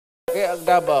Kaya ang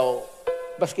Davao,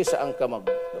 baski saan ka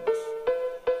maglabas.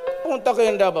 Punta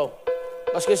kayo ng Davao,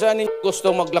 baski saan ninyo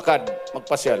gusto maglakad,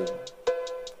 magpasyal.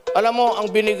 Alam mo, ang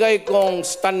binigay kong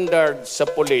standard sa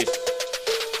police,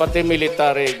 pati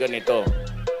military, ganito.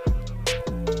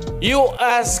 You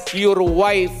ask your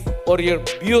wife or your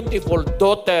beautiful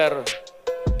daughter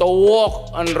to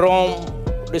walk and roam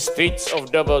the streets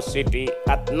of Davao City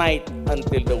at night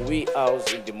until the wee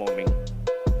hours in the morning.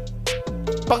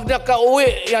 Pag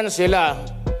nakauwi yan sila,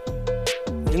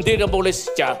 hindi na bulis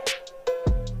siya.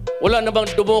 Wala namang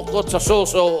dumukot sa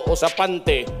suso o sa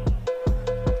pante.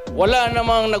 Wala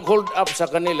namang nag-hold up sa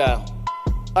kanila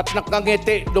at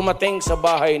nakangiti dumating sa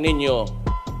bahay ninyo.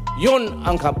 Yun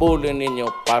ang habulin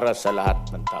ninyo para sa lahat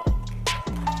ng tao.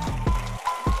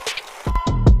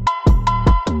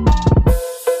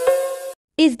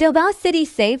 Is Davao City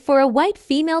safe for a white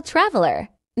female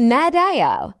traveler?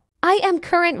 Madayo. I am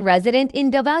current resident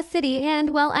in Davao City,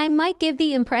 and while I might give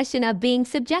the impression of being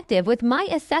subjective with my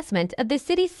assessment of the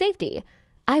city's safety,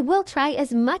 I will try as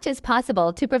much as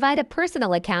possible to provide a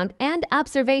personal account and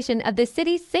observation of the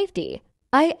city's safety.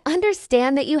 I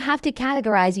understand that you have to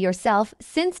categorize yourself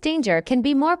since danger can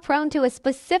be more prone to a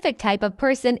specific type of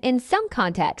person in some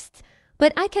contexts,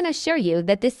 but I can assure you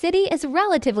that the city is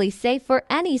relatively safe for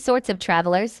any sorts of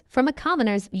travelers from a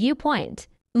commoner's viewpoint.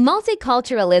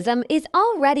 Multiculturalism is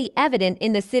already evident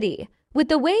in the city, with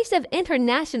the waves of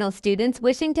international students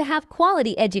wishing to have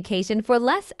quality education for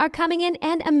less are coming in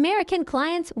and American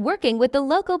clients working with the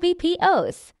local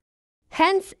BPOs.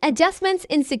 Hence, adjustments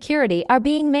in security are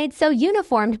being made so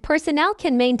uniformed personnel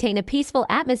can maintain a peaceful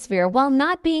atmosphere while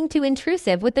not being too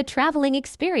intrusive with the traveling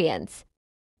experience.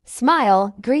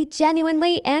 Smile, greet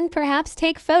genuinely, and perhaps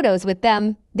take photos with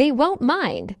them. They won't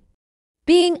mind.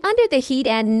 Being under the heat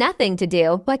and nothing to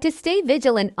do but to stay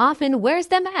vigilant often wears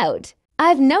them out.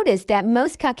 I've noticed that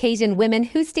most Caucasian women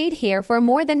who stayed here for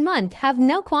more than a month have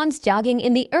no qualms jogging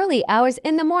in the early hours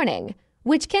in the morning,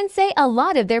 which can say a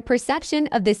lot of their perception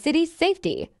of the city's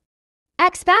safety.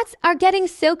 Expats are getting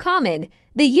so common.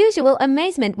 The usual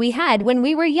amazement we had when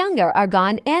we were younger are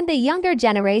gone, and the younger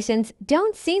generations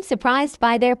don't seem surprised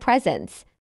by their presence.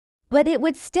 But it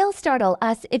would still startle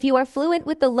us if you are fluent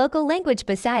with the local language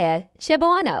Bisaya,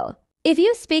 Cebuano. If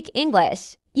you speak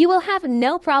English, you will have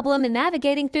no problem in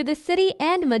navigating through the city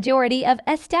and majority of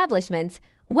establishments,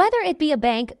 whether it be a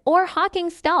bank or hawking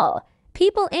stall.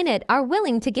 People in it are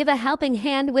willing to give a helping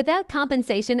hand without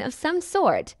compensation of some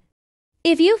sort.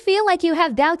 If you feel like you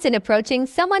have doubts in approaching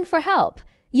someone for help,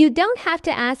 you don't have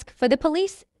to ask for the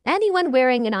police. Anyone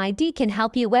wearing an ID can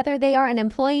help you, whether they are an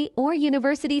employee or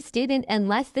university student,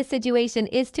 unless the situation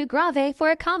is too grave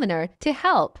for a commoner to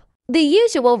help. The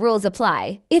usual rules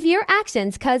apply. If your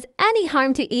actions cause any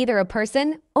harm to either a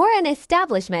person or an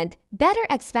establishment, better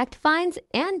expect fines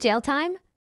and jail time.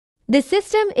 The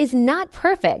system is not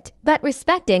perfect, but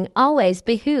respecting always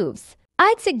behooves.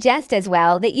 I'd suggest as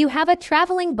well that you have a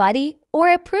traveling buddy or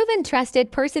a proven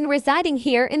trusted person residing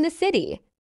here in the city.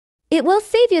 It will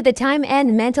save you the time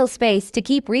and mental space to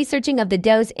keep researching of the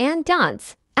do's and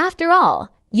don'ts. After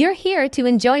all, you're here to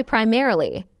enjoy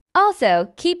primarily.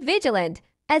 Also, keep vigilant,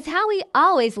 as how we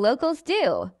always locals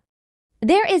do.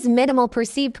 There is minimal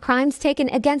perceived crimes taken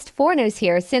against foreigners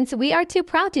here, since we are too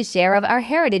proud to share of our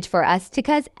heritage for us to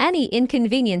cause any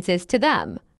inconveniences to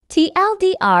them.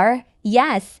 TLDR,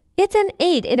 yes, it's an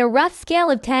 8 in a rough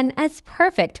scale of 10 as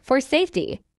perfect for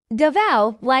safety.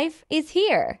 Davao life is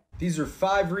here. These are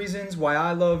 5 reasons why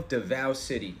I love Davao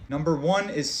City. Number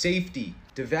 1 is safety.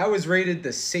 Davao is rated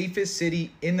the safest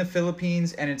city in the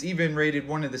Philippines, and it's even rated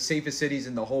one of the safest cities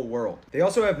in the whole world. They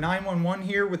also have 911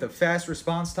 here with a fast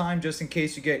response time just in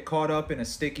case you get caught up in a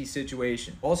sticky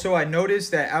situation. Also, I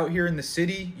noticed that out here in the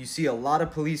city, you see a lot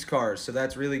of police cars, so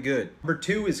that's really good. Number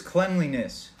 2 is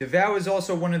cleanliness. Davao is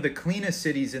also one of the cleanest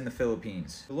cities in the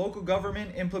Philippines. The local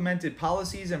government implemented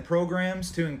policies and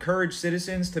programs to encourage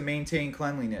citizens to maintain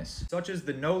cleanliness, such as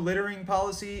the no littering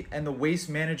policy and the waste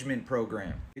management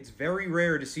program. It's very rare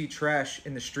to see trash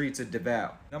in the streets of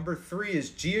Davao. Number 3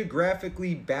 is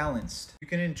geographically balanced. You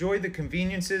can enjoy the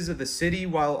conveniences of the city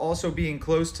while also being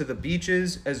close to the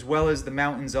beaches as well as the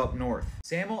mountains up north.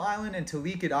 Samuel Island and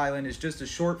Talikid Island is just a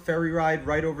short ferry ride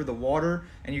right over the water,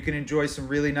 and you can enjoy some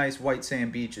really nice white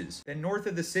sand beaches. Then north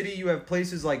of the city you have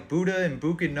places like Buda and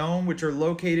Bukidnon, which are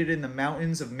located in the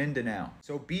mountains of Mindanao.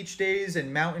 So beach days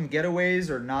and mountain getaways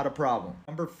are not a problem.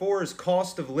 Number 4 is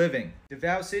cost of living.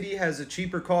 Davao City has a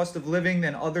cheaper cost of living living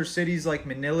than other cities like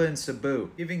Manila and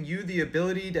Cebu, giving you the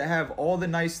ability to have all the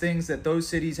nice things that those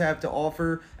cities have to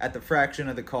offer at the fraction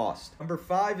of the cost. Number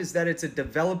 5 is that it's a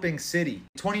developing city.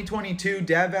 In 2022,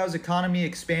 Davao's economy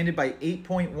expanded by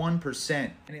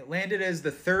 8.1%, and it landed as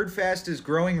the third fastest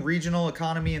growing regional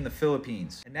economy in the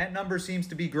Philippines. And that number seems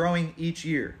to be growing each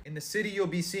year. In the city, you'll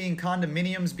be seeing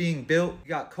condominiums being built. You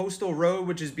got Coastal Road,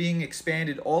 which is being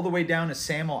expanded all the way down to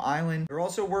Samuel Island. They're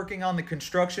also working on the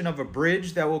construction of a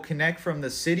bridge that will connect from the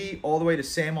city all the way to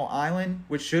Samuel Island,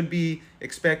 which should be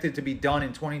expected to be done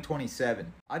in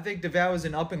 2027. I think Davao is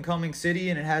an up-and-coming city,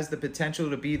 and it has the potential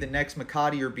to be the next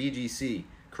Makati or BGC.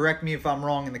 Correct me if I'm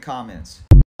wrong in the comments.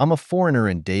 I'm a foreigner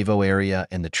in Davao area,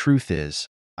 and the truth is,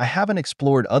 I haven't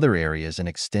explored other areas and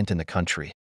extent in the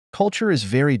country. Culture is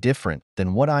very different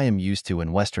than what I am used to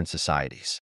in Western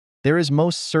societies. There is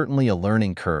most certainly a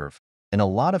learning curve and a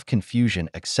lot of confusion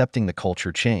accepting the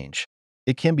culture change.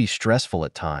 It can be stressful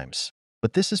at times,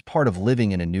 but this is part of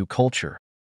living in a new culture.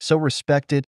 So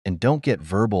respect it and don't get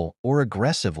verbal or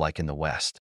aggressive like in the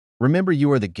West. Remember,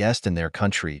 you are the guest in their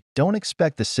country. Don't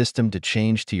expect the system to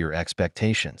change to your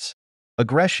expectations.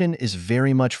 Aggression is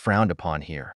very much frowned upon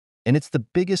here, and it's the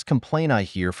biggest complaint I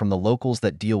hear from the locals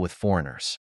that deal with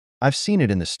foreigners. I've seen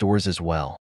it in the stores as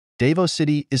well. Davao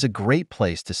City is a great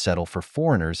place to settle for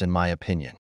foreigners in my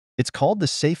opinion. It's called the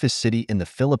safest city in the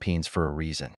Philippines for a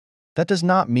reason. That does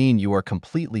not mean you are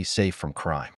completely safe from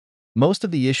crime. Most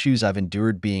of the issues I've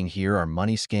endured being here are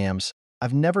money scams.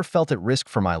 I've never felt at risk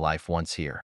for my life once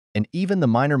here. And even the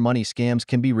minor money scams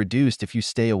can be reduced if you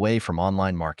stay away from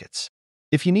online markets.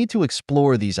 If you need to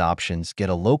explore these options, get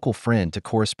a local friend to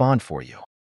correspond for you.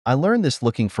 I learned this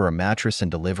looking for a mattress and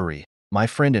delivery. My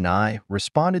friend and I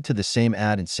responded to the same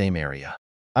ad in same area.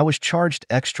 I was charged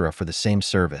extra for the same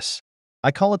service.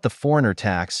 I call it the foreigner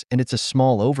tax, and it's a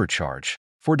small overcharge,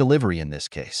 for delivery in this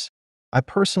case. I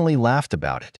personally laughed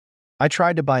about it. I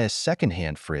tried to buy a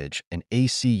second-hand fridge and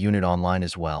AC unit online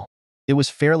as well. It was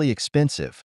fairly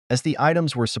expensive, as the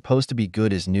items were supposed to be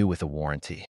good as new with a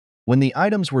warranty. When the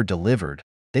items were delivered,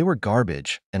 they were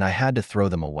garbage, and I had to throw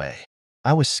them away.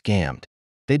 I was scammed.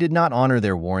 They did not honor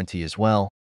their warranty as well.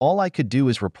 All I could do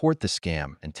is report the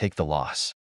scam and take the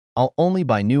loss. I'll only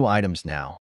buy new items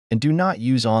now, and do not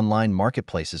use online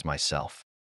marketplaces myself.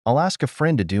 I'll ask a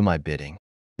friend to do my bidding.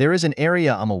 There is an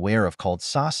area I'm aware of called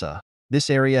Sasa. This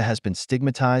area has been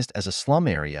stigmatized as a slum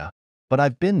area, but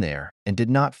I've been there and did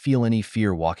not feel any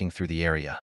fear walking through the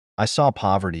area. I saw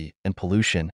poverty and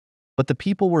pollution, but the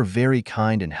people were very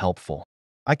kind and helpful.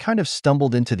 I kind of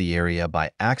stumbled into the area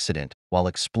by accident while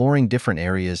exploring different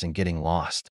areas and getting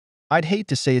lost. I'd hate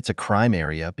to say it's a crime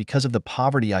area because of the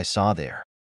poverty I saw there.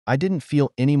 I didn't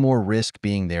feel any more risk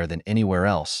being there than anywhere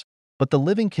else, but the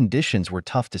living conditions were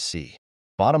tough to see.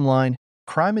 Bottom line,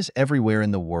 crime is everywhere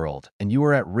in the world, and you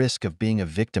are at risk of being a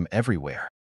victim everywhere.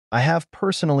 I have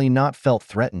personally not felt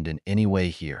threatened in any way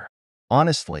here.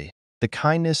 Honestly, the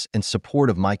kindness and support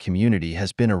of my community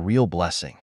has been a real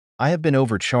blessing. I have been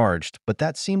overcharged, but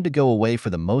that seemed to go away for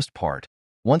the most part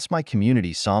once my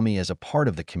community saw me as a part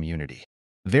of the community.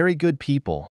 Very good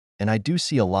people, and I do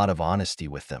see a lot of honesty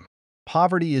with them.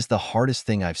 Poverty is the hardest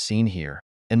thing I've seen here,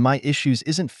 and my issues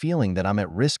isn't feeling that I'm at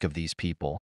risk of these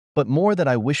people, but more that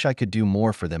I wish I could do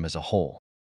more for them as a whole.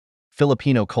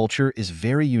 Filipino culture is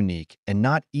very unique and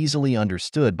not easily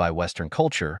understood by Western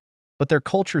culture, but their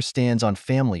culture stands on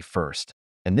family first,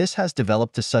 and this has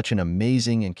developed to such an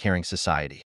amazing and caring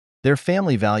society. Their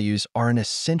family values are an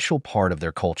essential part of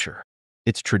their culture.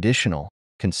 It's traditional,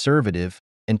 conservative,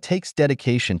 and takes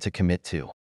dedication to commit to.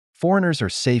 Foreigners are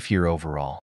safe here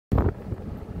overall,